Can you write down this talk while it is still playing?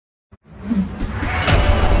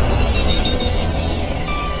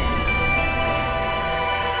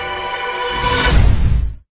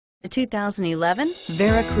2011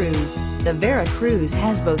 Veracruz. The Veracruz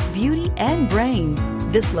has both beauty and brains.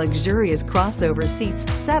 This luxurious crossover seats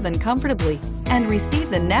 7 comfortably and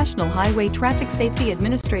received the National Highway Traffic Safety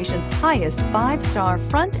Administration's highest 5-star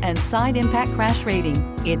front and side impact crash rating.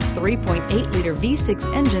 Its 3.8-liter V6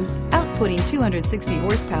 engine, outputting 260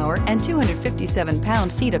 horsepower and 257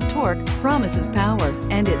 pound-feet of torque, promises power,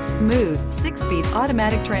 and its smooth 6-speed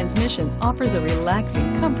automatic transmission offers a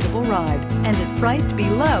relaxing, comfortable ride and is priced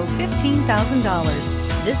below $15,000.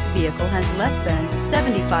 This vehicle has less than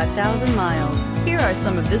 75,000 miles. Here are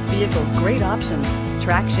some of this vehicle's great options: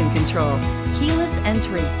 traction control, keyless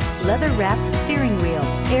entry, leather-wrapped steering wheel,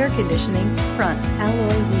 air conditioning, front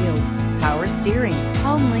alloy wheels, power steering,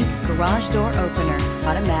 HomeLink garage door opener,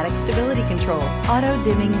 automatic stability control,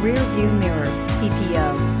 auto-dimming rear view mirror,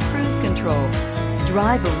 PPO, cruise control.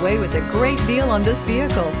 Drive away with a great deal on this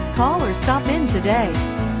vehicle. Call or stop in today.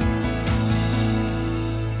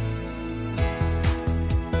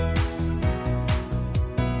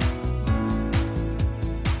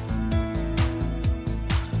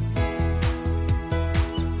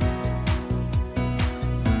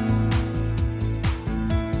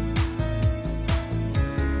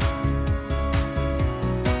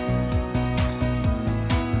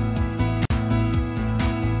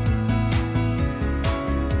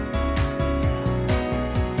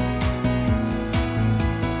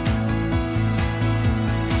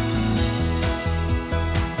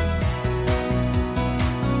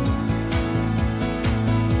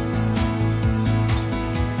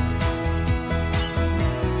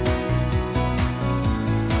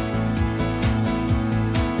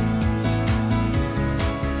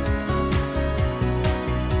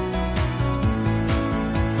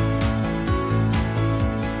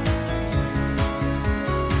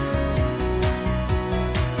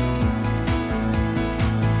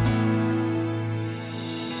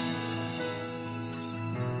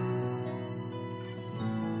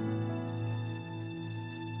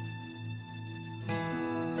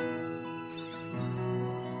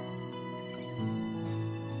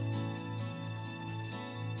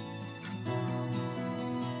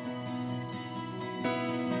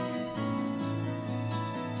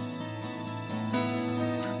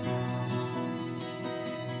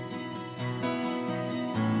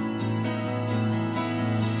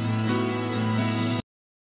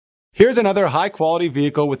 Here's another high-quality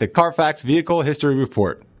vehicle with a Carfax Vehicle History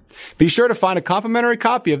Report. Be sure to find a complimentary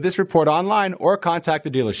copy of this report online or contact the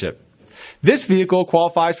dealership. This vehicle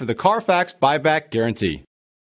qualifies for the Carfax Buyback Guarantee.